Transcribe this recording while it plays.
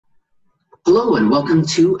Hello and welcome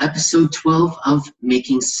to episode 12 of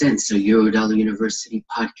Making Sense, a Eurodollar University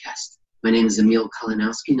podcast. My name is Emil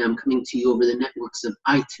Kalinowski and I'm coming to you over the networks of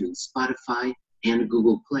iTunes, Spotify, and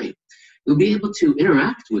Google Play. You'll be able to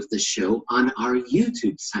interact with the show on our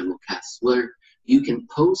YouTube simulcast, where you can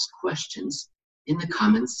post questions in the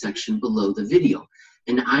comments section below the video,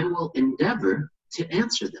 and I will endeavor to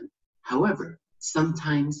answer them. However,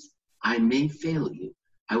 sometimes I may fail you.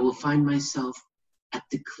 I will find myself at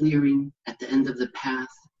the clearing, at the end of the path,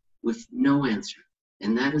 with no answer.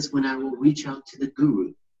 And that is when I will reach out to the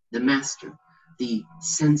guru, the master, the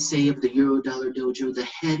sensei of the Eurodollar Dojo, the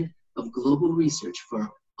head of global research for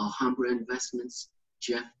Alhambra Investments,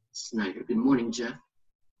 Jeff Snyder. Good morning, Jeff.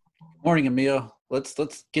 Morning, Emil.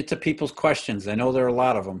 Let's get to people's questions. I know there are a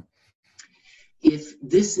lot of them. If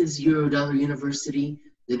this is Eurodollar University,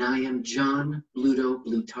 then I am John Bluto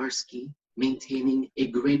Blutarski, maintaining a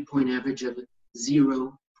grade point average of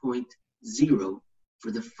 0.0 for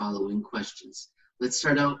the following questions. Let's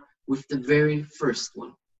start out with the very first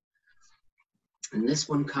one. And this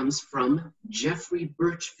one comes from Jeffrey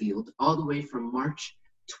Birchfield, all the way from March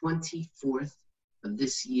 24th of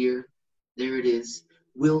this year. There it is.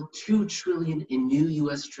 Will $2 trillion in new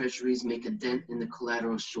U.S. Treasuries make a dent in the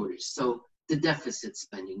collateral shortage? So the deficit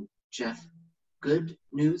spending, Jeff, good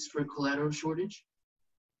news for collateral shortage?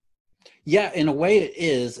 Yeah, in a way it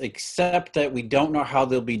is, except that we don't know how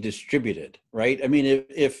they'll be distributed, right? I mean,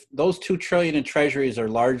 if those $2 trillion in treasuries are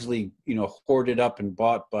largely, hoarded up and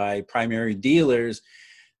bought by primary dealers,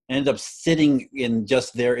 end up sitting in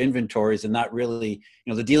just their inventories and not really,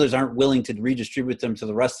 the dealers aren't willing to redistribute them to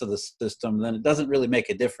the rest of the system, then it doesn't really make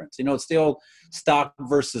a difference. It's the old stock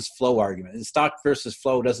versus flow argument. And stock versus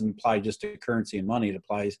flow doesn't apply just to currency and money. It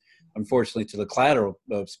applies, unfortunately, to the collateral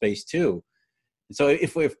space too. So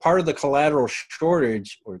if part of the collateral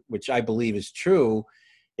shortage, which I believe is true,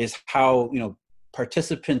 is how,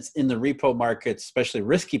 participants in the repo markets, especially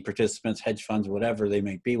risky participants, hedge funds, whatever they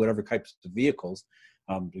may be, whatever types of vehicles,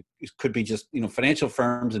 it could be just, financial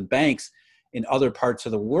firms and banks in other parts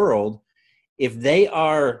of the world. If they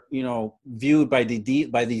are, viewed by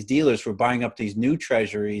these dealers for buying up these new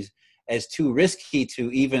treasuries as too risky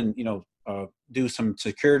to even, do some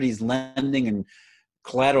securities lending and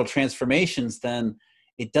collateral transformations, then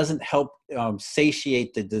it doesn't help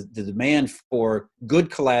satiate the demand for good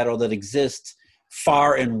collateral that exists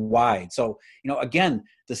far and wide. So, again,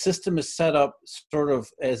 the system is set up sort of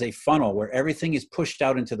as a funnel where everything is pushed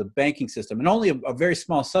out into the banking system, and only a very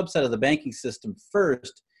small subset of the banking system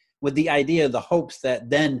first, with the idea, the hopes that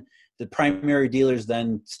then the primary dealers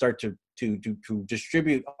then start to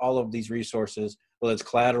distribute all of these resources, whether it's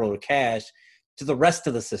collateral or cash, to the rest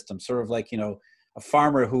of the system, sort of like, a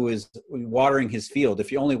farmer who is watering his field.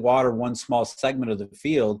 If you only water one small segment of the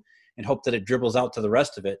field and hope that it dribbles out to the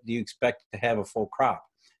rest of it, do you expect to have a full crop?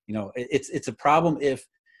 It's a problem if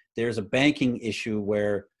there's a banking issue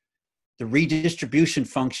where the redistribution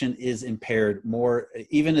function is impaired more,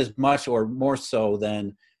 even as much or more so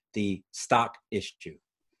than the stock issue.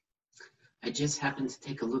 I just happened to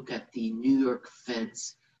take a look at the New York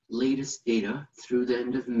Fed's latest data through the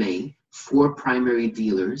end of May for primary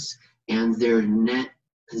dealers and their net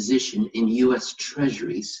position in U.S.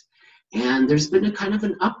 Treasuries. And there's been a kind of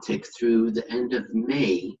an uptick through the end of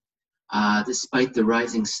May. Despite the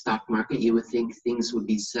rising stock market, you would think things would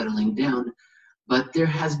be settling down. But there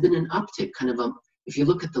has been an uptick, if you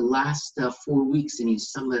look at the last 4 weeks and you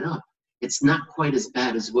sum it up, it's not quite as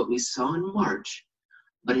bad as what we saw in March,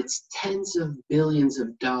 but it's tens of billions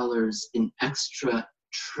of dollars in extra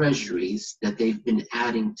treasuries that they've been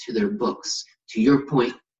adding to their books. To your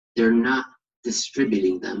point, they're not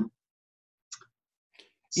distributing them.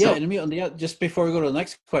 Yeah, and just before we go to the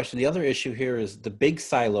next question, the other issue here is the big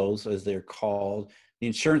silos, as they're called, the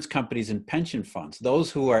insurance companies and pension funds,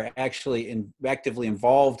 those who are actually actively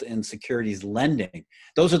involved in securities lending.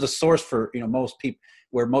 Those are the source for, most people,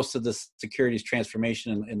 where most of the securities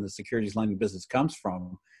transformation in the securities lending business comes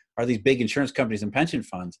from, are these big insurance companies and pension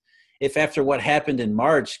funds. If after what happened in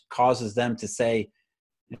March causes them to say,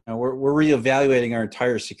 we're reevaluating our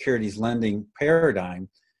entire securities lending paradigm,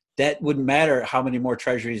 that wouldn't matter how many more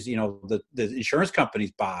treasuries, the insurance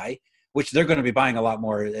companies buy, which they're going to be buying a lot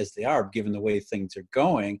more as they are, given the way things are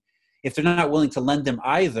going. If they're not willing to lend them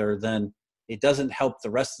either, then it doesn't help the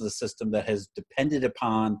rest of the system that has depended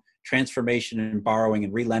upon transformation and borrowing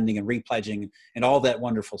and relending and repledging and all that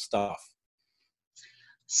wonderful stuff.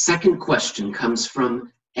 Second question comes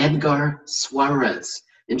from Edgar Suarez.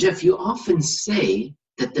 And Jeff, you often say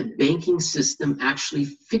that the banking system actually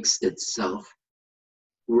fixed itself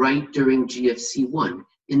right during GFC1.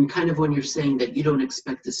 And kind of when you're saying that you don't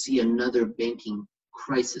expect to see another banking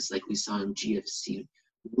crisis like we saw in GFC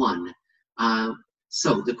 1.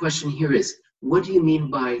 So the question here is, what do you mean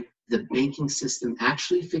by the banking system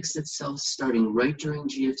actually fixed itself starting right during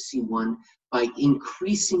GFC 1 by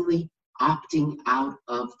increasingly opting out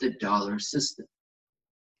of the dollar system?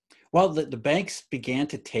 Well, the banks began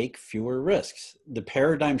to take fewer risks. The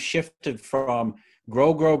paradigm shifted from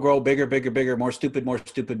grow, grow, grow, bigger, bigger, bigger, more stupid, more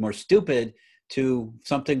stupid, more stupid, to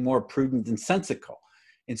something more prudent and sensical.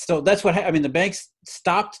 And so that's what I mean. The banks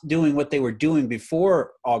stopped doing what they were doing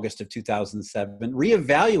before August of 2007,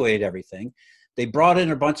 reevaluated everything. They brought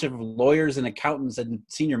in a bunch of lawyers and accountants and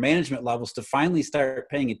senior management levels to finally start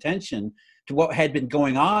paying attention to what had been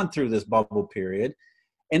going on through this bubble period.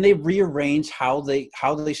 And they rearranged how they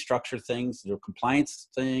structure things, their compliance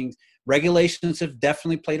things. Regulations have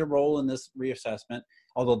definitely played a role in this reassessment,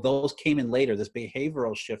 although those came in later. This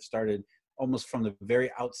behavioral shift started almost from the very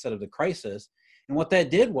outset of the crisis. And what that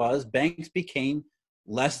did was banks became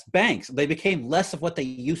less banks. They became less of what they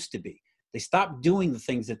used to be. They stopped doing the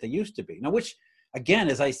things that they used to be. Now, which, again,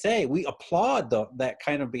 as I say, we applaud that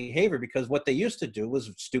kind of behavior, because what they used to do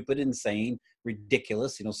was stupid, insane,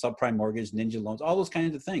 ridiculous, subprime mortgage, ninja loans, all those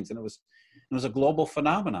kinds of things. And it was a global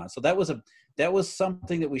phenomenon. So that was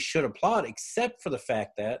something that we should applaud, except for the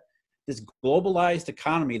fact that this globalized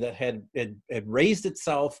economy that had raised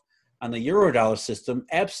itself on the Eurodollar system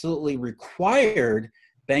absolutely required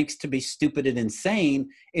banks to be stupid and insane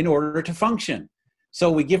in order to function. So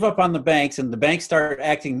we give up on the banks, and the banks start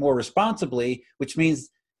acting more responsibly, which means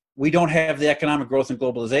we don't have the economic growth and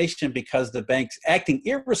globalization, because the banks acting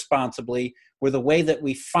irresponsibly were the way that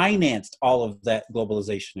we financed all of that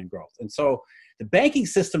globalization and growth. And so the banking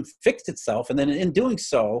system fixed itself, and then in doing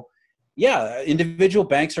so, individual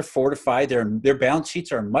banks are fortified. Their balance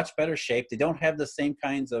sheets are in much better shape. They don't have the same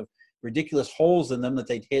kinds of ridiculous holes in them that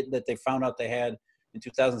they found out they had in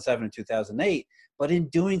 2007 and 2008. But in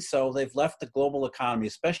doing so, they've left the global economy,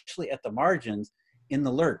 especially at the margins, in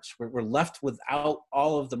the lurch. We're left without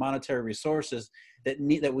all of the monetary resources that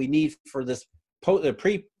we need for this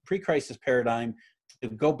pre-crisis paradigm to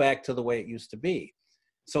go back to the way it used to be.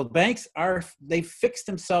 So banks they've fixed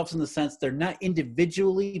themselves in the sense they're not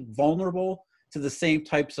individually vulnerable to the same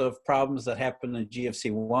types of problems that happened in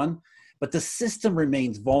GFC 1, but the system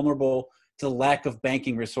remains vulnerable to the lack of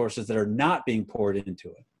banking resources that are not being poured into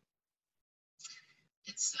it.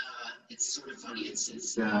 It's sort of funny. It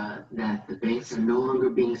says that the banks are no longer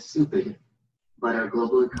being stupid, but our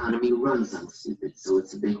global economy runs on stupid, so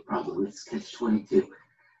it's a big problem. It's catch-22.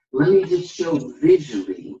 Let me just show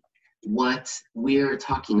visually what we're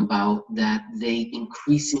talking about, that they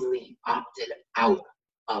increasingly opted out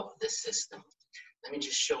of the system. Let me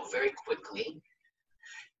just show very quickly.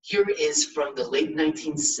 Here is from the late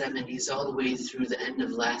 1970s all the way through the end of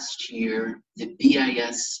last year, the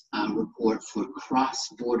BIS report for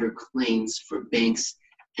cross-border claims for banks.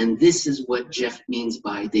 And this is what Jeff means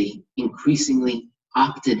by they increasingly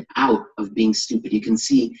opted out of being stupid. You can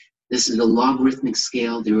see this is a logarithmic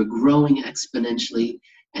scale. They were growing exponentially.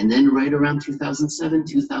 And then right around 2007,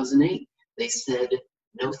 2008, they said,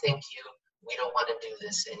 no, thank you. We don't want to do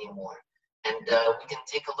this anymore. And we can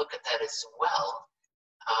take a look at that as well.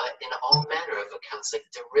 In all manner of accounts, like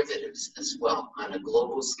derivatives as well, on a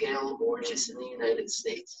global scale or just in the United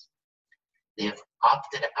States. They have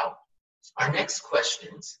opted out. Our next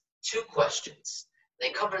questions, 2 questions.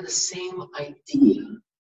 They cover the same idea,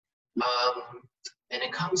 and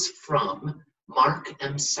it comes from Mark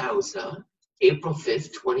M. Souza, April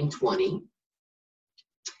 5th, 2020.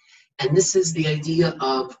 And this is the idea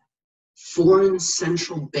of foreign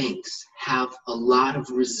central banks have a lot of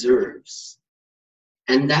reserves.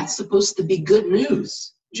 And that's supposed to be good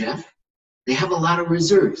news, Jeff. They have a lot of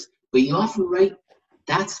reserves. But you often write,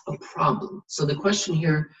 that's a problem. So the question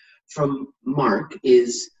here from Mark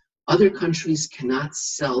is, other countries cannot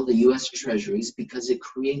sell the U.S. Treasuries because it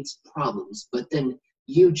creates problems. But then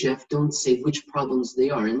you, Jeff, don't say which problems they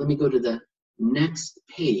are. And let me go to the next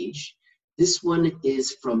page. This one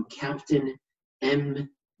is from Captain M.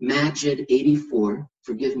 Majid 84.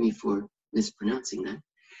 Forgive me for mispronouncing that.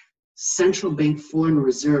 Central bank foreign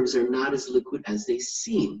reserves are not as liquid as they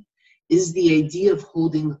seem. Is the idea of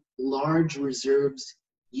holding large reserves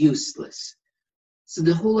useless? So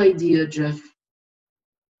the whole idea, Jeff,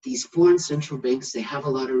 these foreign central banks, they have a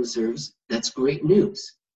lot of reserves. That's great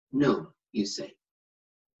news. No, you say.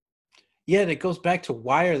 Yeah, and it goes back to,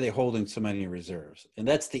 why are they holding so many reserves? And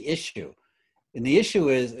that's the issue. And the issue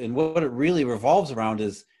is, and what it really revolves around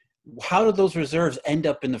is, how do those reserves end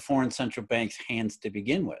up in the foreign central bank's hands to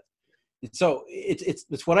begin with? And so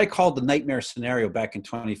it's what I called the nightmare scenario back in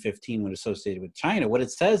 2015 when associated with China. What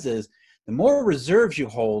it says is, the more reserves you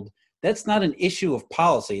hold, That's not an issue of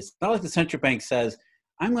policy. It's not like the central bank says,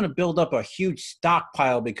 I'm going to build up a huge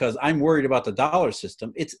stockpile because I'm worried about the dollar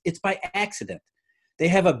system. It's by accident. They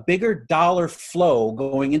have a bigger dollar flow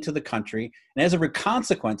going into the country, and as a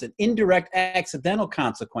consequence, an indirect accidental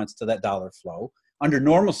consequence to that dollar flow under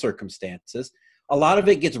normal circumstances, a lot of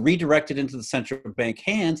it gets redirected into the central bank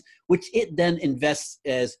hands, which it then invests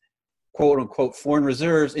as quote unquote foreign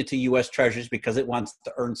reserves into US treasuries because it wants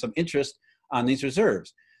to earn some interest on these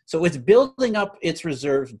reserves. So it's building up its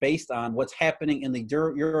reserves based on what's happening in the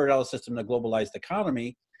Eurodollar system, the globalized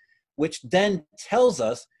economy, which then tells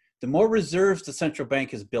us the more reserves the central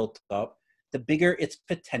bank has built up, the bigger its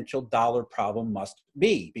potential dollar problem must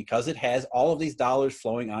be because it has all of these dollars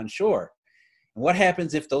flowing onshore. And what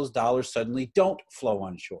happens if those dollars suddenly don't flow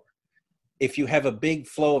onshore? If you have a big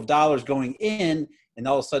flow of dollars going in and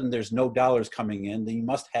all of a sudden there's no dollars coming in, then you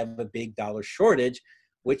must have a big dollar shortage,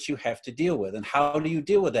 which you have to deal with. And how do you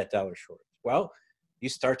deal with that dollar shortage? Well, you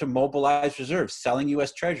start to mobilize reserves, selling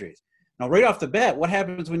US treasuries. Now, right off the bat, what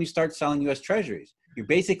happens when you start selling US treasuries? You're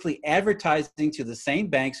basically advertising to the same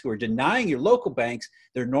banks who are denying your local banks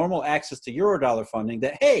their normal access to Eurodollar funding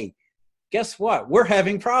that, hey, guess what? We're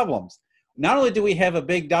having problems. Not only do we have a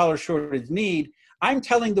big dollar shortage need, I'm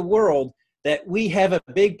telling the world that we have a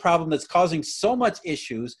big problem that's causing so much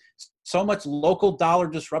issues, so much local dollar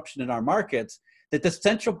disruption in our markets that the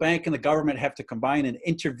central bank and the government have to combine and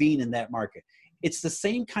intervene in that market. It's the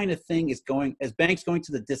same kind of thing as banks going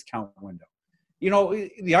to the discount window. You know,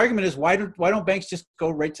 the argument is why don't banks just go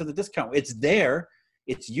right to the discount? It's there,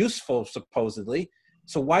 it's useful supposedly.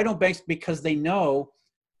 So why don't banks? Because they know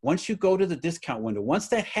once you go to the discount window, once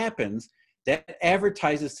that happens, that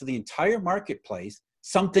advertises to the entire marketplace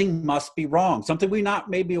something must be wrong, something we not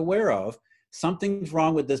may be aware of. Something's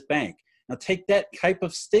wrong with this bank. Now take that type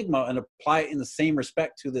of stigma and apply it in the same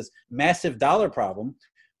respect to this massive dollar problem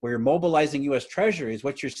where you're mobilizing US treasuries.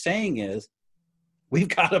 What you're saying is, we've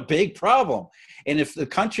got a big problem. And if the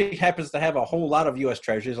country happens to have a whole lot of US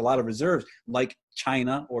treasuries, a lot of reserves, like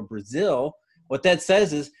China or Brazil, what that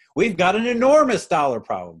says is we've got an enormous dollar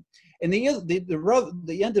problem. And the end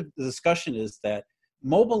of the discussion is that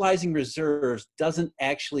mobilizing reserves doesn't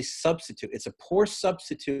actually substitute. It's a poor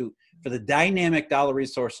substitute for the dynamic dollar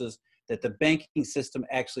resources that the banking system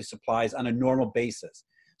actually supplies on a normal basis.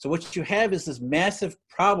 So what you have is this massive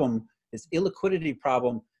problem, this illiquidity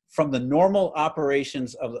problem from the normal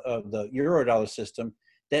operations of the Eurodollar system,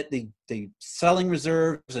 that the selling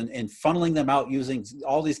reserves and funneling them out using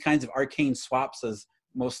all these kinds of arcane swaps, as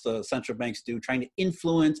most central banks do, trying to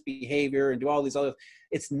influence behavior and do all these other,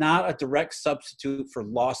 it's not a direct substitute for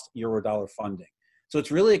lost Eurodollar funding. So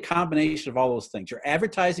it's really a combination of all those things. You're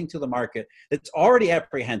advertising to the market that's already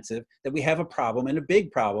apprehensive that we have a problem and a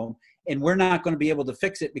big problem, and we're not going to be able to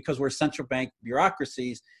fix it because we're central bank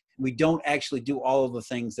bureaucracies. We don't actually do all of the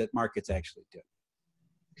things that markets actually do.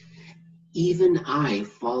 Even I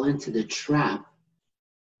fall into the trap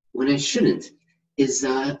when I shouldn't, is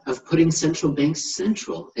of putting central banks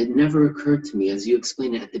central. It never occurred to me, as you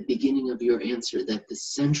explained at the beginning of your answer, that the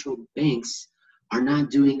central banks are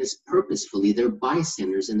not doing this purposefully. They're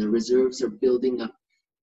bystanders, and the reserves are building up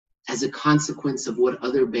as a consequence of what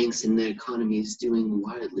other banks in the economy is doing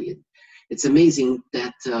wildly. It's amazing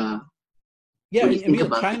that yeah, Emil,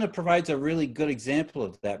 China provides a really good example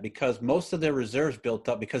of that because most of their reserves built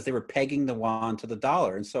up because they were pegging the yuan to the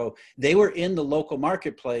dollar. And so they were in the local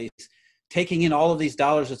marketplace taking in all of these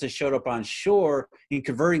dollars as they showed up on shore and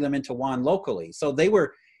converting them into yuan locally. So they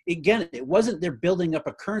were, again, it wasn't they're building up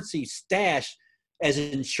a currency stash as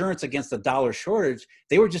insurance against the dollar shortage.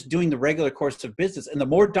 They were just doing the regular course of business. And the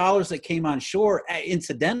more dollars that came on shore,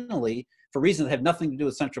 incidentally, for reasons that have nothing to do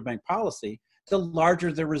with central bank policy, the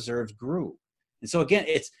larger their reserves grew. And so again,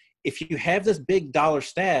 if you have this big dollar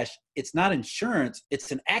stash, it's not insurance,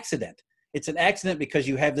 it's an accident. It's an accident because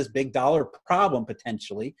you have this big dollar problem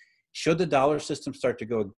potentially. Should the dollar system start to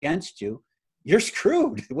go against you, you're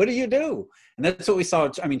screwed. What do you do? And that's what we saw.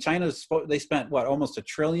 I mean, they spent almost $1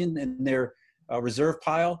 trillion in their reserve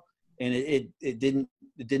pile, and it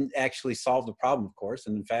didn't actually solve the problem, of course.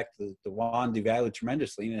 And in fact, the yuan devalued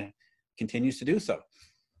tremendously, and it continues to do so.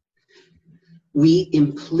 We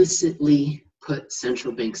implicitly put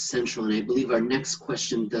central banks central, and I believe our next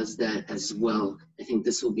question does that as well. I think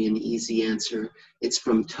this will be an easy answer. It's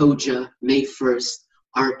from Toja, May 1st.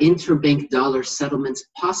 Are interbank dollar settlements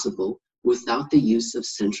possible without the use of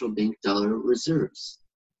central bank dollar reserves?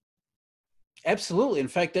 Absolutely. In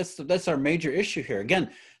fact, that's our major issue here.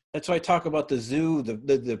 Again, that's why I talk about the zoo,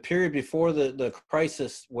 the period before the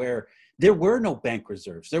crisis where there were no bank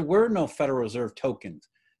reserves. There were no Federal Reserve tokens.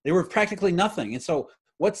 There were practically nothing. And so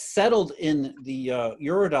what's settled in the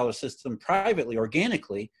Eurodollar system privately,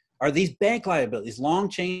 organically, are these bank liabilities, long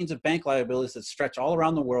chains of bank liabilities that stretch all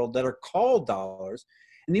around the world that are called dollars.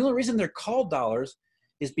 And the only reason they're called dollars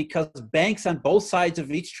is because banks on both sides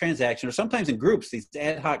of each transaction, or sometimes in groups, these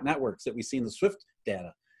ad hoc networks that we see in the SWIFT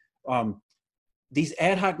data, these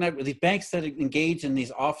ad hoc networks, these banks that engage in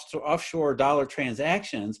these offshore dollar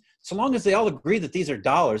transactions, so long as they all agree that these are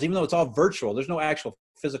dollars, even though it's all virtual, there's no actual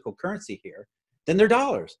physical currency here, then they're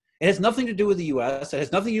dollars. It has nothing to do with the US. It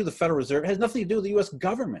has nothing to do with the Federal Reserve. It has nothing to do with the US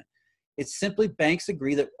government. It's simply banks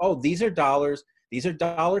agree that, oh, these are dollars. These are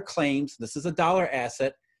dollar claims. This is a dollar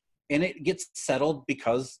asset. And it gets settled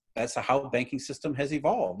because that's how the banking system has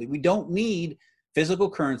evolved. We don't need physical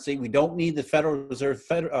currency. We don't need the Federal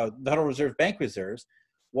Reserve bank reserves.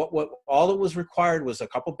 What all it was required was a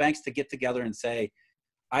couple banks to get together and say,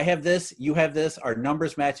 I have this, you have this, our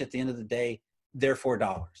numbers match at the end of the day, therefore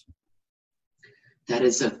dollars. That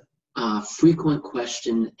is a frequent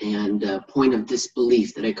question and a point of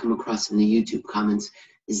disbelief that I come across in the YouTube comments,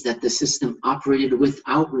 is that the system operated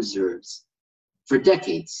without reserves for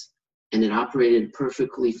decades, and it operated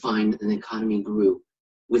perfectly fine and the economy grew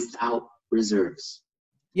without reserves.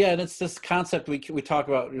 Yeah, and it's this concept we talk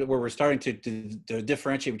about where we're starting to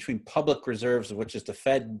differentiate between public reserves, which is the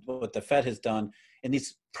Fed, what the Fed has done, and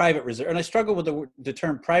these private reserves. And I struggle with the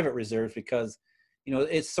term private reserves because, you know,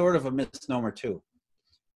 it's sort of a misnomer too.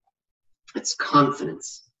 It's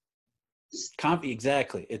confidence.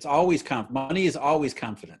 Exactly. It's always money is always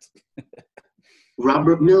confidence.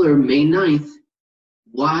 Robert Miller, May 9th.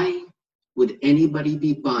 Why would anybody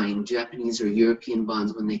be buying Japanese or European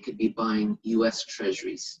bonds when they could be buying U.S.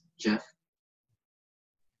 treasuries? Jeff?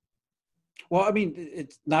 Well, I mean,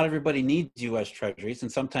 it's not everybody needs U.S. treasuries,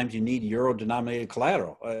 and sometimes you need euro-denominated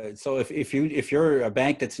collateral. So if you're a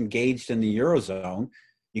bank that's engaged in the eurozone,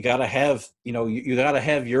 you got to have, you got to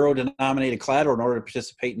have euro-denominated collateral in order to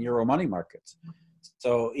participate in euro money markets.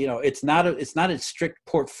 So, it's not a strict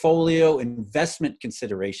portfolio investment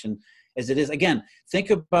consideration as it is. Again,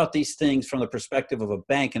 think about these things from the perspective of a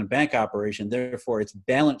bank and a bank operation. Therefore, it's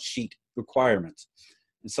balance sheet requirements.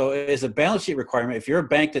 And so as a balance sheet requirement, if you're a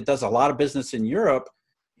bank that does a lot of business in Europe,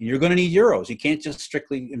 you're going to need euros. You can't just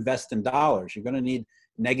strictly invest in dollars. You're going to need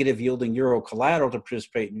negative yielding euro collateral to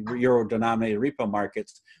participate in euro denominated repo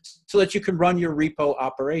markets so that you can run your repo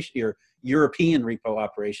operation, your European repo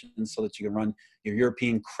operations, so that you can run your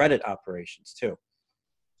European credit operations too.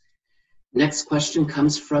 Next question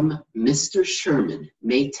comes from Mr. Sherman,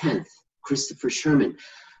 May 10th. Christopher Sherman.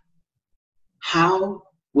 How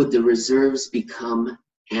would the reserves become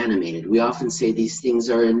animated? We often say these things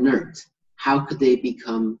are inert. How could they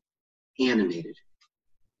become animated?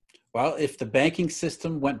 Well, if the banking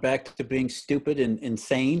system went back to being stupid and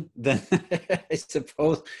insane, then I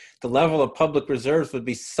suppose the level of public reserves would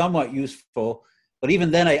be somewhat useful. But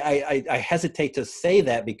even then, I hesitate to say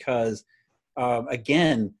that because,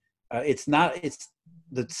 again, it's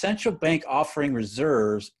the central bank offering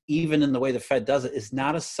reserves, even in the way the Fed does it, is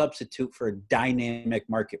not a substitute for a dynamic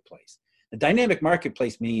marketplace. The dynamic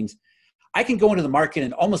marketplace means I can go into the market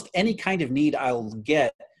and almost any kind of need I'll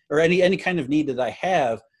get, or any kind of need that I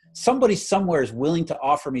have, somebody somewhere is willing to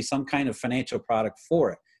offer me some kind of financial product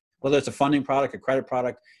for it, whether it's a funding product, a credit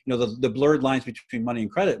product, the blurred lines between money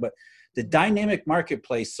and credit. But the dynamic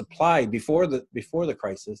marketplace supplied before the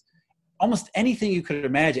crisis almost anything you could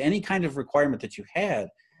imagine, any kind of requirement that you had.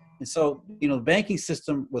 And so, the banking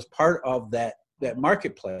system was part of that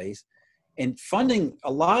marketplace, and funding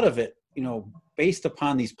a lot of it, based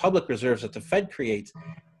upon these public reserves that the Fed creates.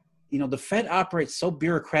 The Fed operates so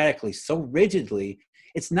bureaucratically, so rigidly,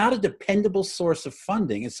 it's not a dependable source of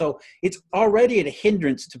funding. And so it's already a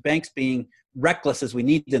hindrance to banks being reckless as we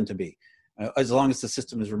need them to be. As long as the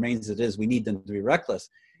system remains as it is, we need them to be reckless.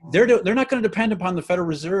 They're not going to depend upon the Federal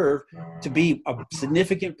Reserve to be a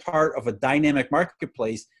significant part of a dynamic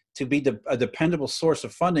marketplace, to be a dependable source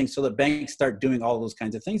of funding so that banks start doing all those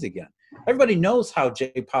kinds of things again. Everybody knows how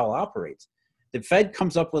Jay Powell operates. The Fed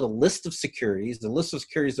comes up with a list of securities, the list of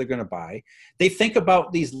securities they're going to buy. They think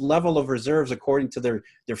about these level of reserves according to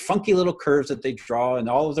their funky little curves that they draw in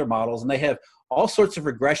all of their models. And they have all sorts of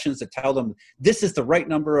regressions that tell them this is the right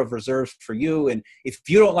number of reserves for you. And if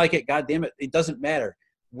you don't like it, God damn it, it doesn't matter.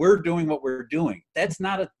 We're doing what we're doing. That's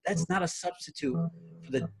not a substitute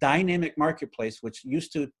for the dynamic marketplace, which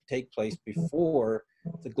used to take place before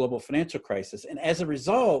the global financial crisis. And as a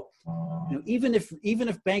result, even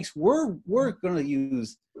if banks were going to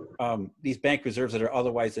use these bank reserves that are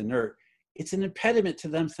otherwise inert, it's an impediment to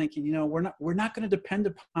them thinking, we're not going to depend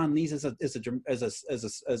upon these as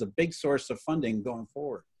a big source of funding going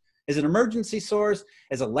forward. As an emergency source,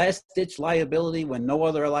 as a last-ditch liability when no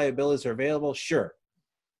other liabilities are available, sure.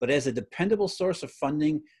 But as a dependable source of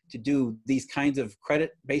funding to do these kinds of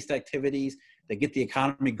credit-based activities that get the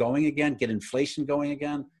economy going again, get inflation going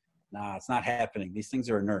again, nah, it's not happening. These things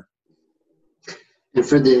are inert. And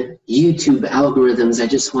for the YouTube algorithms, I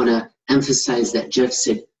just want to emphasize that Jeff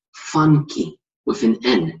said funky with an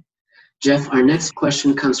N. Jeff, our next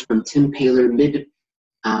question comes from Tim Paler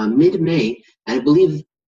mid-May, and I believe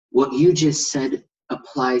what you just said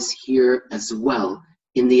applies here as well,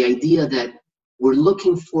 in the idea that we're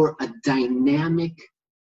looking for a dynamic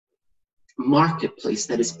marketplace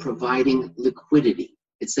that is providing liquidity.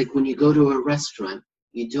 It's like when you go to a restaurant,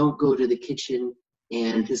 you don't go to the kitchen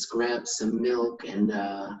and just grab some milk and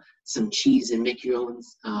some cheese and make your own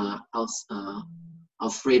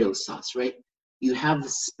Alfredo sauce, right? You have the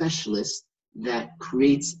specialist that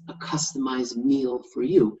creates a customized meal for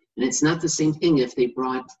you. And it's not the same thing if they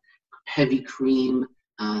brought heavy cream,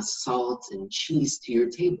 salt, and cheese to your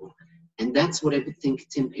table. And that's what I think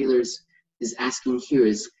Tim Paler is asking here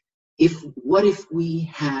is, what if we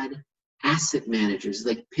had asset managers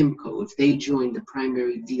like PIMCO, if they joined the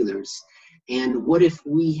primary dealers, and what if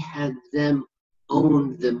we had them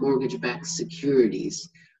own the mortgage-backed securities?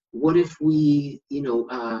 What if we,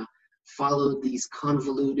 followed these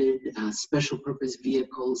convoluted special purpose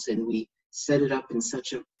vehicles and we set it up in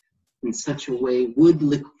such a way? Would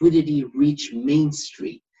liquidity reach Main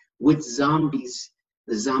Street? Would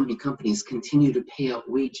the zombie companies continue to pay out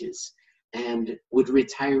wages? And would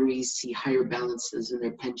retirees see higher balances in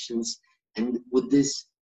their pensions? And would this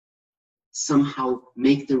somehow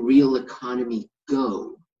make the real economy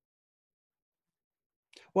go?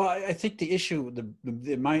 Well, I think the issue,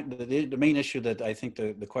 the main issue that I think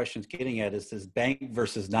the question's getting at is this bank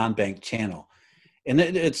versus non-bank channel. And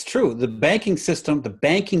it's true. The banking system, the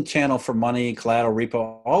banking channel for money, collateral,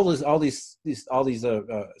 repo, all these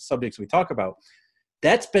subjects we talk about,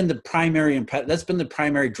 that's been the primary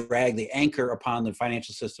drag, the anchor upon the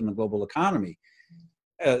financial system and global economy.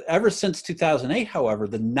 Ever since 2008, however,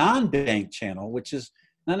 the non-bank channel, which is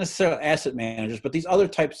not necessarily asset managers, but these other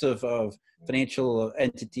types of financial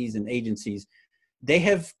entities and agencies, they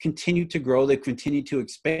have continued to grow. They've continued to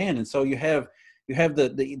expand, and so you have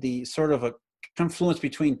the sort of a confluence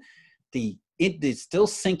between the still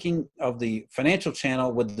sinking of the financial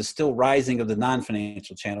channel with the still rising of the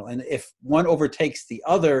non-financial channel. And if one overtakes the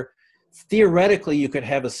other, theoretically, you could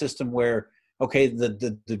have a system where, okay,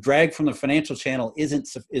 the drag from the financial channel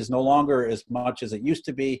is no longer as much as it used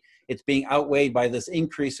to be. It's being outweighed by this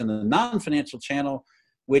increase in the non-financial channel,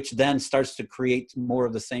 which then starts to create more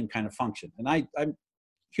of the same kind of function. And I'm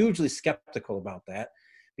hugely skeptical about that,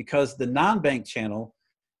 because the non-bank channel,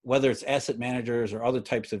 whether it's asset managers or other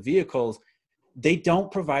types of vehicles, they don't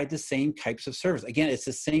provide the same types of service. Again, it's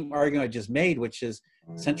the same argument I just made, which is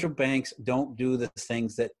central banks don't do the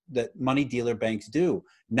things that money dealer banks do.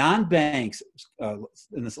 Non-banks,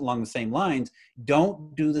 along the same lines,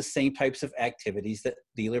 don't do the same types of activities that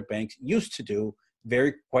dealer banks used to do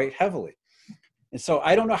quite heavily. And so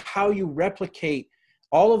I don't know how you replicate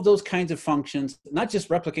all of those kinds of functions, not just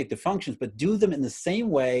replicate the functions, but do them in the same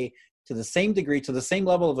way, to the same degree, to the same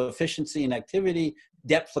level of efficiency and activity,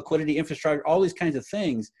 depth, liquidity, infrastructure, all these kinds of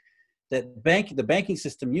things that the banking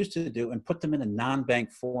system used to do, and put them in a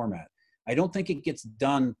non-bank format. I don't think it gets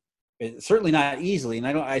done, certainly not easily, and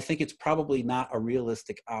I think it's probably not a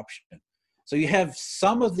realistic option. So you have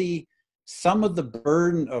some of the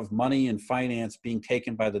burden of money and finance being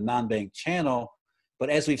taken by the non-bank channel, but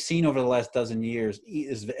as we've seen over the last dozen years,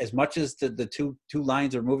 as much as the two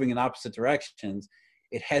lines are moving in opposite directions,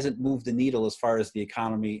 it hasn't moved the needle as far as the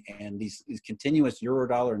economy and these continuous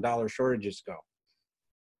Eurodollar and dollar shortages go.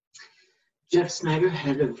 Jeff Snyder,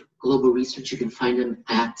 head of global research. You can find him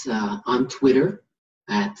on Twitter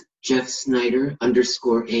at Jeff Snyder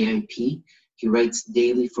 _AIP. He writes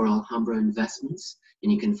daily for Alhambra Investments,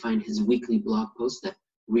 and you can find his weekly blog post at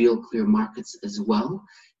Real Clear Markets as well.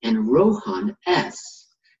 And Rohan S.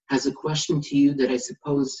 has a question to you that I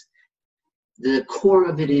suppose the core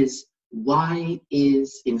of it is, why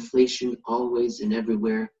is inflation always and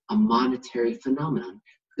everywhere a monetary phenomenon?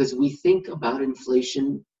 Because we think about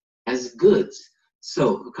inflation as goods.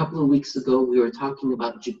 So a couple of weeks ago, we were talking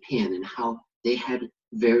about Japan and how they had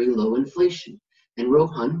very low inflation. And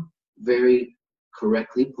Rohan very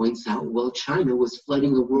correctly points out, well, China was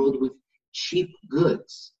flooding the world with cheap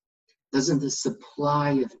goods. Doesn't the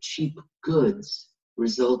supply of cheap goods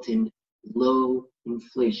result in low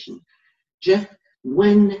inflation? Jeff,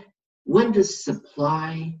 when does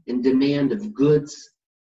supply and demand of goods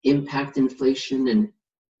impact inflation, and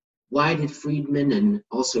why did Friedman and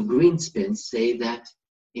also Greenspan say that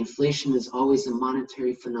inflation is always a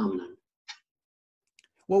monetary phenomenon.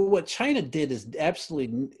 Well, what China did is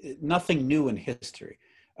absolutely nothing new in history.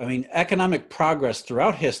 I mean, economic progress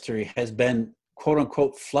throughout history has been, quote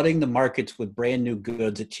unquote, flooding the markets with brand new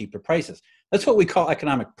goods at cheaper prices. That's what we call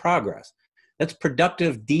economic progress. That's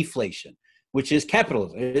productive deflation, which is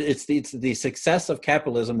capitalism. It's the success of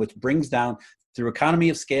capitalism, which brings down, through economy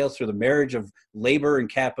of scale, through the marriage of labor and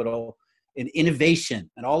capital and innovation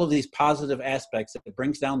and all of these positive aspects, that it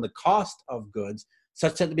brings down the cost of goods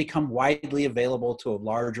such that they become widely available to a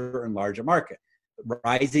larger and larger market.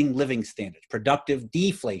 Rising living standards, productive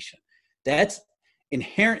deflation. That's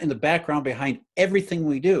inherent in the background behind everything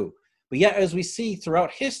we do. But yet, as we see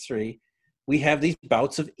throughout history, we have these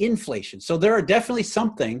bouts of inflation. So there are definitely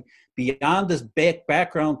something beyond this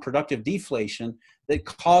background productive deflation that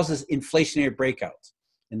causes inflationary breakouts.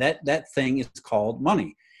 And that thing is called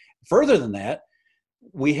money. Further than that,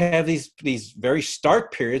 we have these very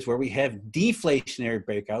stark periods where we have deflationary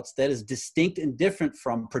breakouts that is distinct and different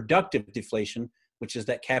from productive deflation, which is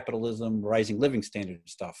that capitalism, rising living standard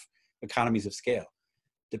stuff, economies of scale.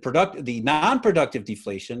 The non-productive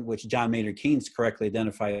deflation, which John Maynard Keynes correctly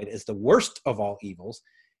identified as the worst of all evils,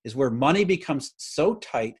 is where money becomes so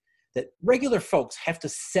tight that regular folks have to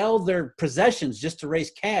sell their possessions just to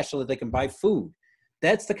raise cash so that they can buy food.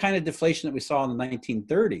 That's the kind of deflation that we saw in the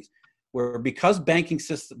 1930s, where because banking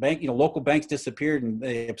system, local banks disappeared and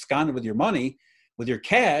they absconded with your money, with your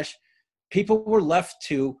cash, people were left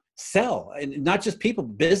to sell. And not just people,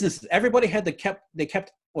 businesses, everybody they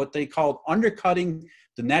kept what they called undercutting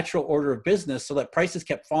the natural order of business, so that prices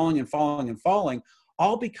kept falling and falling and falling,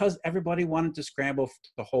 all because everybody wanted to scramble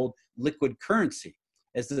to hold liquid currency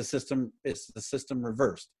as the system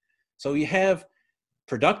reversed. So you have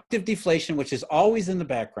productive deflation, which is always in the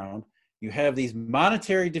background. You have these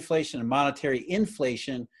monetary deflation and monetary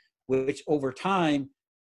inflation, which over time,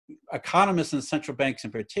 economists and central banks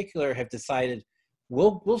in particular have decided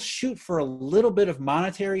we'll shoot for a little bit of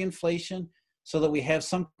monetary inflation so that we have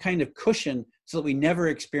some kind of cushion so that we never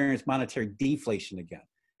experience monetary deflation again.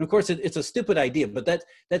 And of course, it's a stupid idea, but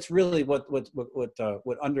that's really what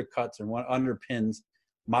undercuts and what underpins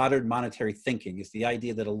modern monetary thinking, is the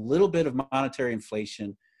idea that a little bit of monetary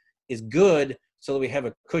inflation is good so that we have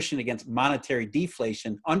a cushion against monetary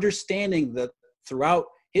deflation, understanding that throughout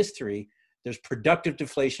history, there's productive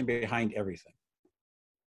deflation behind everything.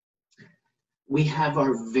 We have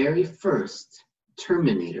our very first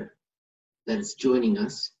Terminator that is joining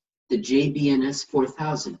us, the JBNS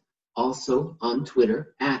 4000, also on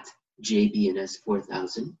Twitter at JBNS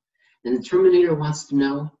 4000. And the Terminator wants to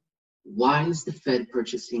know, why is the Fed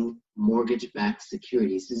purchasing mortgage-backed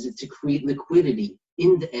securities? Is it to create liquidity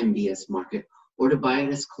in the MBS market, or to buy it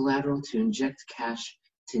as collateral to inject cash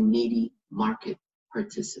to needy market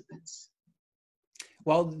participants?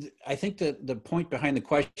 Well, I think that the point behind the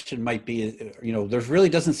question might be, there really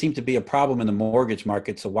doesn't seem to be a problem in the mortgage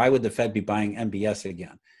market, so why would the Fed be buying MBS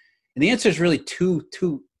again? And the answer is really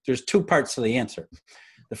there's two parts to the answer.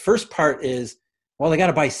 The first part is, well, they got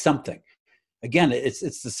to buy something. Again, it's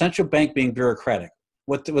the central bank being bureaucratic.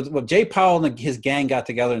 What Jay Powell and his gang got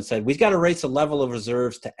together and said, we've got to raise the level of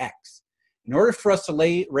reserves to X. In order for us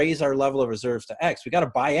to raise our level of reserves to X, we got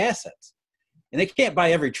to buy assets. And they can't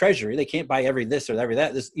buy every treasury. They can't buy every this or every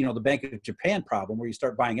that. This, the Bank of Japan problem where you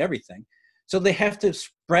start buying everything. So they have to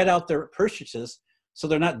spread out their purchases so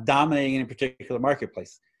they're not dominating any particular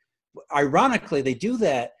marketplace. Ironically, they do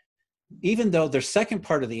that even though their second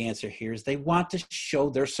part of the answer here is they want to show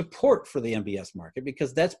their support for the MBS market,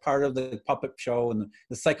 because that's part of the puppet show and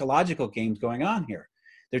the psychological games going on here.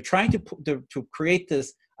 They're trying to create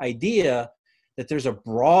this idea that there's a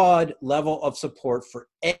broad level of support for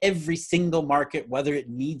every single market, whether it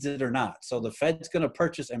needs it or not. So the Fed's going to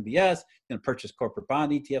purchase MBS, going to purchase corporate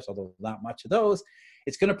bond ETFs, although not much of those.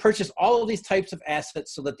 It's going to purchase all of these types of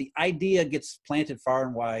assets so that the idea gets planted far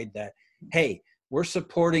and wide that, hey, we're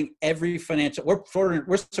supporting every financial,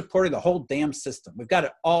 we're supporting the whole damn system. We've got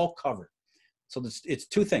it all covered. So it's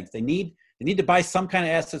two things. They need to buy some kind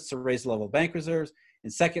of assets to raise the level of bank reserves.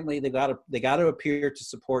 And secondly, they got to appear to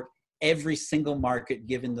support every single market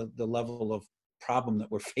given the level of problem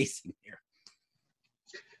that we're facing here.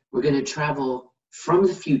 We're going to travel from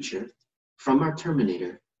the future, from our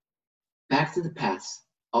Terminator, back to the past,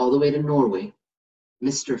 all the way to Norway.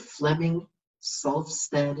 Mr. Flemming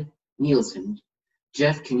Solstad Nielsen.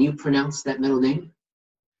 Jeff, can you pronounce that middle name?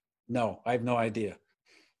 No, I have no idea.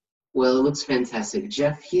 Well, it looks fantastic.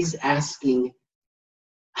 Jeff, he's asking,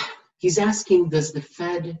 is the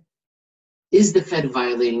Fed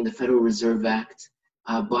violating the Federal Reserve Act,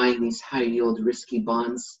 buying these high yield risky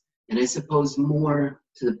bonds? And I suppose more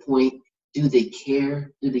to the point, Do they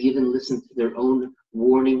care? Do they even listen to their own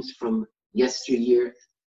warnings from yesteryear?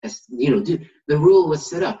 As you know, the rule was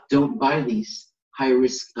set up: don't buy these high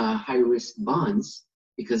risk bonds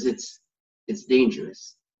because it's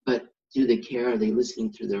dangerous. But do they care? Are they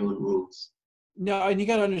listening to their own rules? No, and you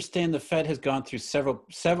got to understand the Fed has gone through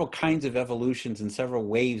several kinds of evolutions and several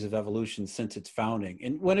waves of evolution since its founding.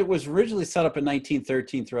 And when it was originally set up in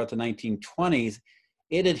 1913 throughout the 1920s,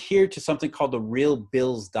 it adhered to something called the real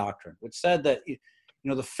bills doctrine, which said that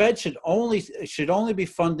the Fed should only be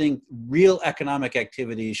funding real economic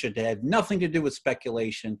activity, should have nothing to do with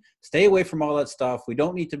speculation, stay away from all that stuff. We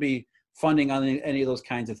don't need to be funding on any of those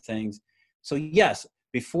kinds of things. So yes,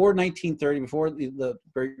 before 1930, before the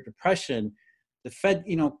Great Depression, the Fed,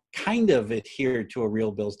 kind of adhered to a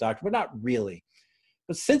real bills doctrine, but not really.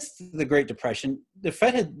 But since the Great Depression, the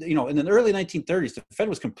Fed had, in the early 1930s, the Fed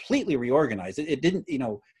was completely reorganized. It didn't,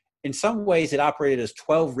 in some ways it operated as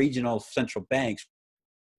 12 regional central banks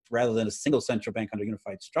rather than a single central bank under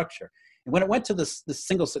unified structure. And when it went to the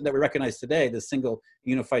single that we recognize today, the single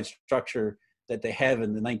unified structure that they have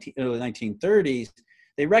in the early 1930s,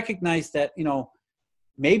 they recognized that,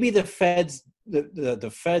 maybe the Fed's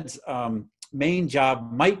main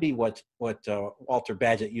job might be what Walter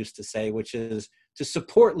Bagehot used to say, which is to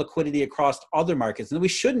support liquidity across other markets. And we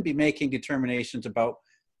shouldn't be making determinations about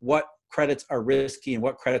what credits are risky and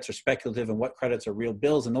what credits are speculative and what credits are real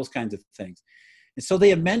bills and those kinds of things. And so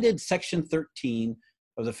they amended Section 13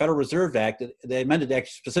 of the Federal Reserve Act. They amended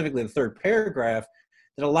actually specifically the third paragraph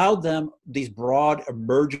that allowed them these broad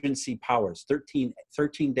emergency powers, 13-3.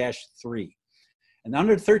 And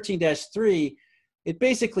under 13-3, it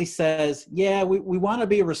basically says, yeah, we want to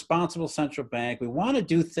be a responsible central bank. We want to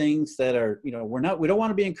do things that are, we don't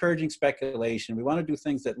want to be encouraging speculation. We want to do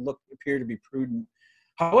things that appear to be prudent.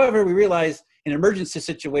 However, we realize in an emergency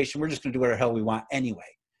situation, we're just going to do whatever the hell we want anyway.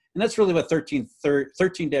 And that's really what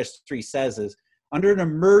 13-3 says is, under an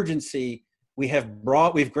emergency,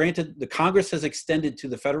 we've granted, the Congress has extended to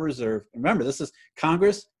the Federal Reserve. Remember,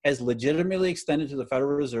 Congress has legitimately extended to the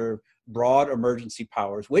Federal Reserve broad emergency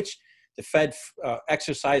powers, which the Fed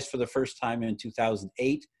exercised for the first time in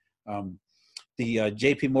 2008. The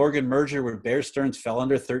JP Morgan merger with Bear Stearns fell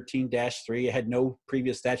under 13-3. It had no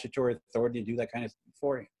previous statutory authority to do that kind of thing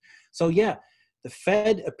beforehand. So yeah, the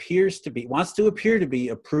Fed wants to appear to be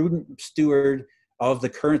a prudent steward of the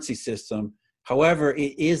currency system. However,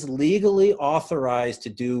 it is legally authorized to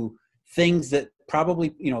do things that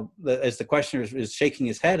probably, as the questioner is shaking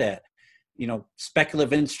his head at,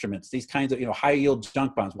 speculative instruments, these kinds of, high yield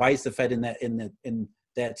junk bonds. Why is the Fed in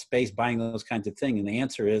that space buying those kinds of things? And the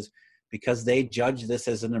answer is because they judge this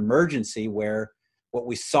as an emergency, where what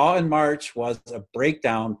we saw in March was a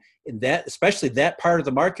breakdown in that, especially that part of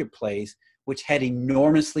the marketplace, which had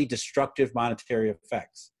enormously destructive monetary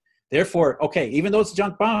effects. Therefore, okay, even though it's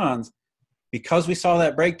junk bonds, because we saw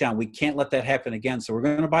that breakdown, we can't let that happen again. So we're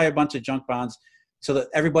going to buy a bunch of junk bonds so that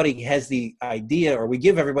everybody has the idea, or we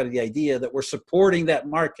give everybody the idea that we're supporting that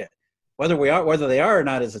market. Whether they are or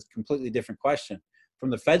not is a completely different question. From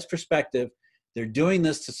the Fed's perspective, they're doing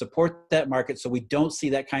this to support that market so we don't see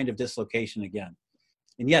that kind of dislocation again.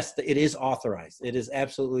 And yes, it is authorized. It is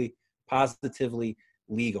absolutely, positively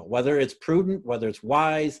legal. Whether it's prudent, whether it's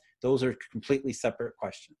wise, those are completely separate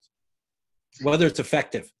questions. Whether it's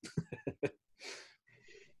effective.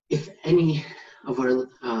 If any of our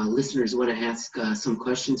listeners want to ask some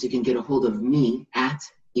questions, you can get a hold of me at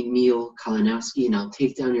Emil Kalinowski, and I'll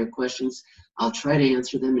take down your questions. I'll try to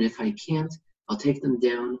answer them, and if I can't, I'll take them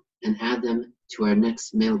down and add them to our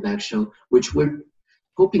next Mailbag show, which we're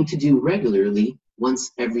hoping to do regularly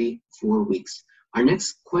once every 4 weeks. Our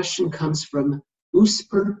next question comes from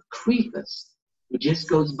Usper Krefus, who just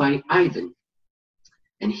goes by Ivan.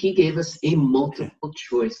 And he gave us a multiple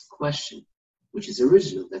choice question, which is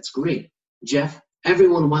original. That's great. Jeff,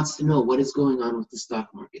 everyone wants to know what is going on with the stock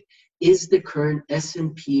market. Is the current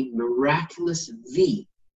S&P miraculous V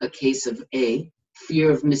a case of A,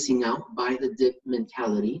 fear of missing out, buy the dip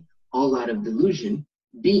mentality, all out of delusion,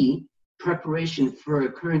 B, preparation for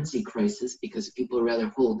a currency crisis because people rather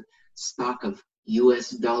hold stock of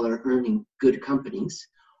US dollar earning good companies,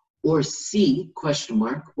 or C, question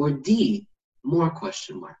mark, or D, more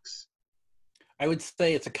question marks? I would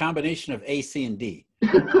say it's a combination of A, C, and D.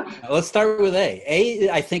 Let's start with A. A,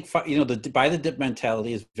 I think, the buy the dip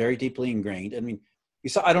mentality is very deeply ingrained. I mean,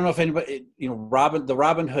 I don't know if anybody, the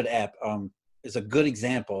Robinhood app is a good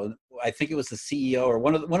example. I think it was the CEO or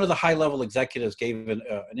one of the high level executives gave an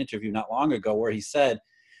interview not long ago where he said,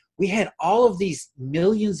 we had all of these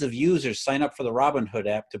millions of users sign up for the Robinhood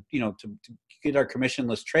app to get our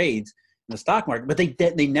commissionless trades in the stock market, but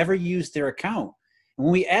they never used their account. And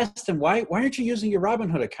when we asked them, why aren't you using your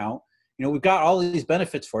Robinhood account? You know, we've got all of these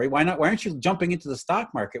benefits for you. Why aren't you jumping into the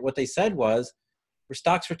stock market? What they said was,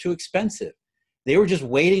 stocks were too expensive. They were just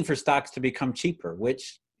waiting for stocks to become cheaper,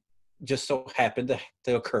 which just so happened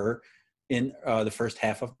to occur in the first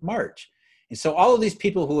half of March. And so all of these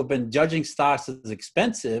people who have been judging stocks as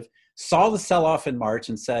expensive saw the sell-off in March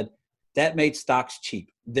and said, that made stocks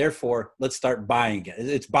cheap. Therefore, let's start buying it.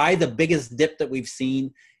 It's buy the biggest dip that we've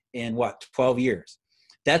seen in 12 years.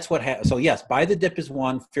 That's what happened. So yes, buy the dip is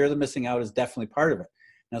one. Fear of the missing out is definitely part of it.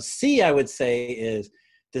 Now, C, I would say, is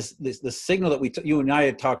the signal that you and I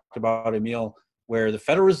had talked about, Emil, where the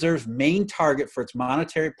Federal Reserve's main target for its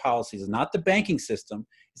monetary policies is not the banking system.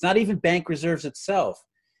 It's not even bank reserves itself.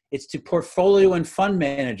 It's to portfolio and fund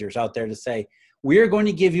managers out there to say, we're going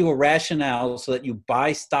to give you a rationale so that you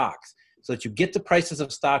buy stocks, so that you get the prices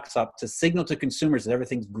of stocks up to signal to consumers that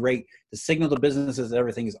everything's great, to signal to businesses that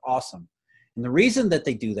everything is awesome. And the reason that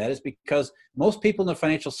they do that is because most people in the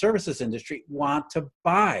financial services industry want to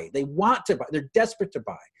buy. They want to buy. They're desperate to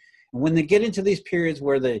buy. And when they get into these periods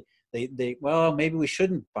where they well, maybe we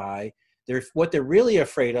shouldn't buy, what they're really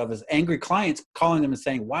afraid of is angry clients calling them and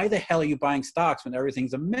saying, why the hell are you buying stocks when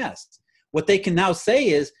everything's a mess? What they can now say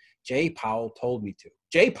is, Jay Powell told me to.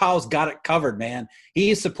 Jay Powell's got it covered, man.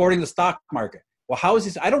 He is supporting the stock market. Well, how is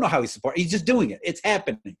he? I don't know how he's supporting. He's just doing it. It's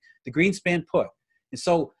happening. The Greenspan put. And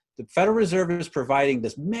so the Federal Reserve is providing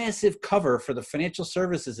this massive cover for the financial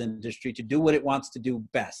services industry to do what it wants to do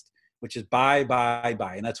best, which is buy, buy,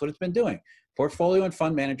 buy. And that's what it's been doing. Portfolio and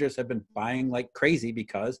fund managers have been buying like crazy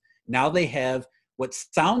because now they have what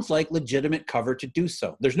sounds like legitimate cover to do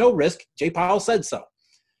so. There's no risk. Jay Powell said so.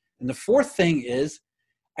 And the fourth thing is,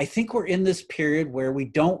 I think we're in this period where we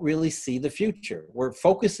don't really see the future. We're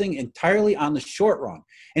focusing entirely on the short run.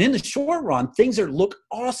 And in the short run, things look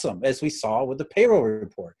awesome, as we saw with the payroll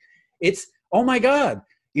report. It's, oh my God,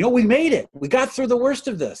 we made it. We got through the worst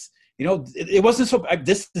of this. It wasn't so,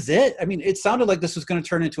 this is it. I mean, it sounded like this was going to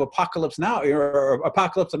turn into Apocalypse Now or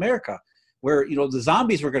Apocalypse America, where, the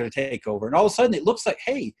zombies were going to take over. And all of a sudden it looks like,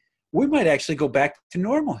 hey, we might actually go back to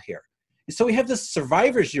normal here. And so we have this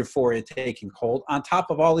survivor's euphoria taking hold on top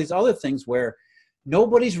of all these other things where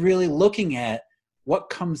nobody's really looking at what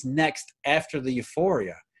comes next after the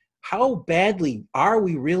euphoria. How badly are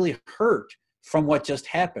we really hurt from what just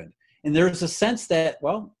happened? And there's a sense that,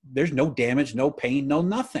 well, there's no damage, no pain, no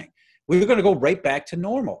nothing. We're going to go right back to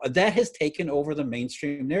normal. That has taken over the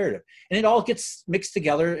mainstream narrative. And it all gets mixed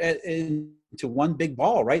together into one big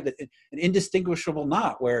ball, right? An indistinguishable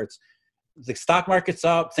knot where it's the stock market's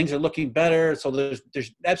up, things are looking better. So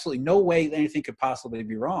there's absolutely no way anything could possibly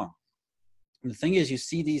be wrong. And the thing is, you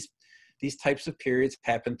see these types of periods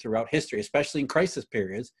happen throughout history, especially in crisis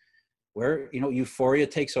periods where, euphoria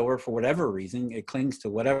takes over for whatever reason. It clings to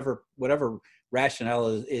whatever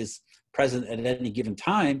rationale is present at any given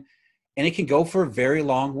time. And it can go for a very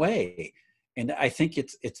long way. And I think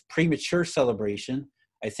it's premature celebration.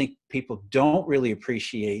 I think people don't really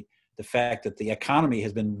appreciate the fact that the economy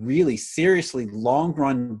has been really seriously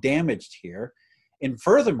long-run damaged here. And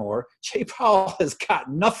furthermore, Jay Powell has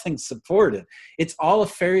got nothing supported. It's all a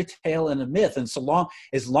fairy tale and a myth. And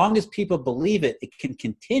as long as people believe it, it can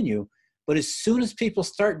continue. But as soon as people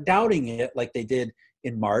start doubting it, like they did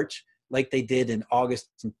in March, like they did in August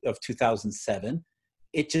of 2007,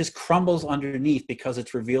 it just crumbles underneath because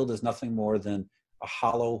it's revealed as nothing more than a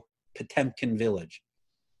hollow Potemkin village.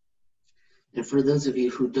 And for those of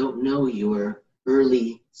you who don't know your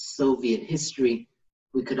early Soviet history,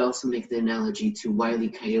 we could also make the analogy to Wile E.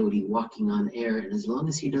 Coyote walking on air, and as long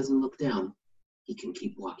as he doesn't look down, he can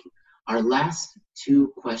keep walking. Our last two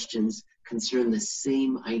questions concern the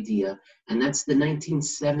same idea, and that's the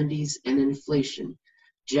 1970s and inflation.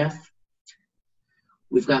 Jeff,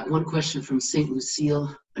 we've got one question from St.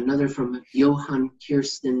 Lucille, another from Johan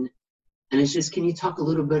Kirsten, and it's just, can you talk a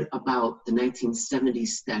little bit about the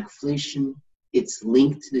 1970s stagflation, its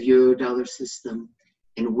link to the Eurodollar system,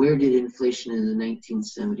 and where did inflation in the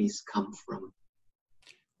 1970s come from?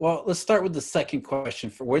 Well, let's start with the second question.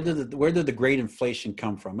 For where did the great inflation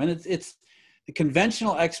come from? And it's the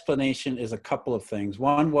conventional explanation is a couple of things.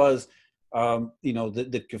 One was,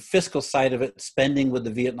 the fiscal side of it, spending with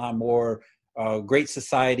the Vietnam War, Great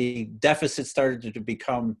Society, deficits started to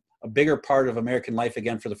become a bigger part of American life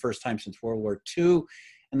again for the first time since World War II.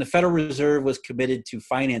 And the Federal Reserve was committed to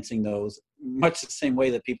financing those, much the same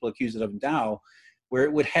way that people accuse it of now, where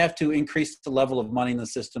it would have to increase the level of money in the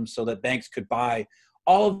system so that banks could buy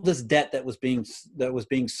all of this debt that was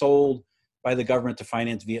being sold by the government to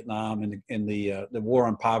finance Vietnam and the war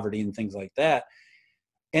on poverty and things like that.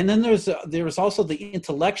 And then there was also the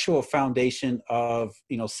intellectual foundation of,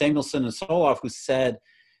 Samuelson and Soloff, who said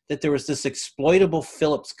that there was this exploitable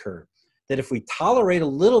Phillips curve, that if we tolerate a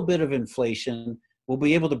little bit of inflation, we'll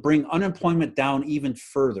be able to bring unemployment down even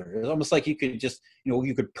further. It's almost like you could just,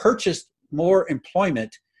 you could purchase more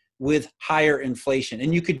employment with higher inflation,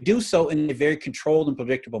 and you could do so in a very controlled and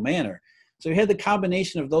predictable manner. So you had the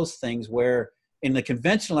combination of those things where in the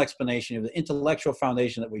conventional explanation of the intellectual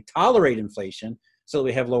foundation that we tolerate inflation so that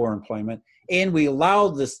we have lower employment, and we allow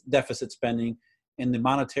this deficit spending and the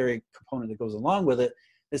monetary component that goes along with it,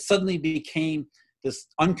 it suddenly became this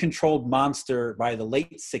uncontrolled monster by the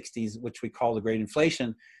late 60s, which we call the Great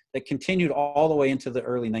Inflation, that continued all the way into the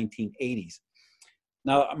early 1980s.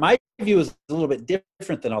 Now, my view is a little bit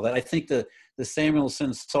different than all that. I think the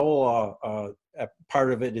Samuelson-Soloff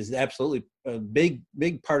part of it is absolutely a big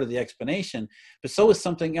part of the explanation, but so is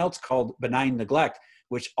something else called benign neglect,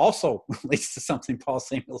 which also relates to something Paul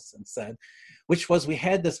Samuelson said, which was we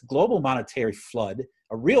had this global monetary flood,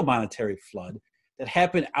 a real monetary flood, that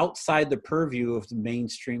happened outside the purview of the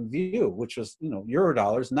mainstream view, which was,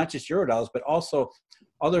 Eurodollars, not just Eurodollars, but also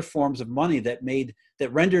other forms of money that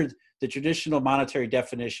rendered the traditional monetary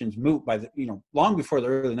definitions moot by long before the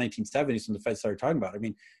early 1970s when the Fed started talking about it. I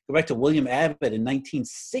mean, go back to William Abbott in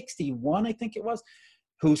 1961, I think it was,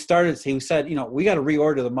 who said, we got to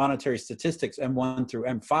reorder the monetary statistics M1 through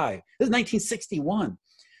M5. This is 1961.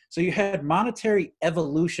 So you had monetary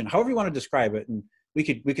evolution, however you want to describe it, and we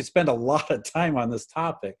could spend a lot of time on this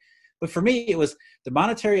topic. But for me, it was the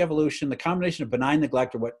monetary evolution, the combination of benign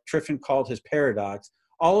neglect, or what Triffin called his paradox,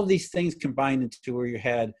 all of these things combined into where you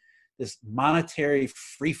had this monetary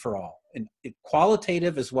free-for-all, and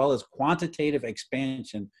qualitative as well as quantitative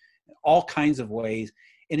expansion in all kinds of ways.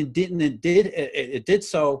 And it did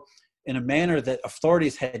so in a manner that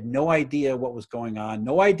authorities had no idea what was going on,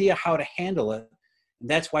 no idea how to handle it. And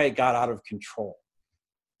that's why it got out of control.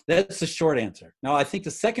 That's the short answer. Now, I think the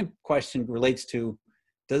second question relates to,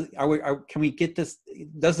 can we get this?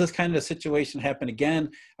 Does this kind of situation happen again?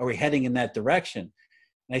 Are we heading in that direction?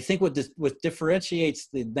 And I think what differentiates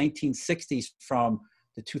the 1960s from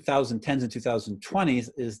the 2010s and 2020s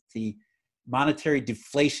is the monetary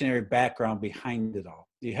deflationary background behind it all.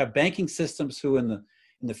 You have banking systems who in the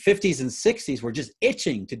 50s and 60s were just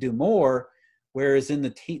itching to do more, whereas in the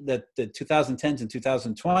 2010s and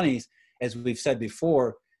 2020s, as we've said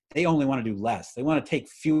before, they only want to do less. They want to take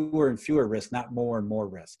fewer and fewer risks, not more and more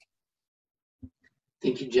risk.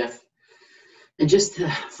 Thank you, Jeff. And just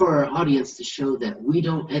for our audience to show that we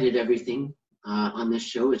don't edit everything on this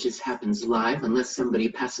show, it just happens live unless somebody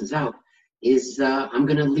passes out, I'm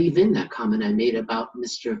going to leave in that comment I made about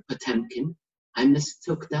Mr. Potemkin. I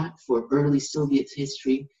mistook that for early Soviet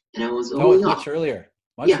history, and I was only off. Much earlier.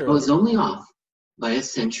 I was only off by a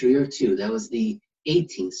century or two. That was the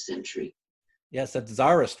 18th century. Yes, that's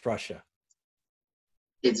Tsarist Russia.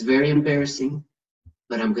 It's very embarrassing,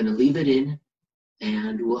 but I'm going to leave it in,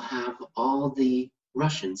 and we'll have all the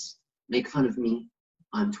Russians make fun of me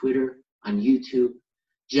on Twitter, on YouTube.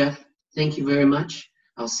 Jeff, thank you very much.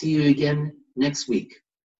 I'll see you again next week.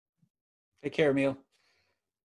 Take care, Emil.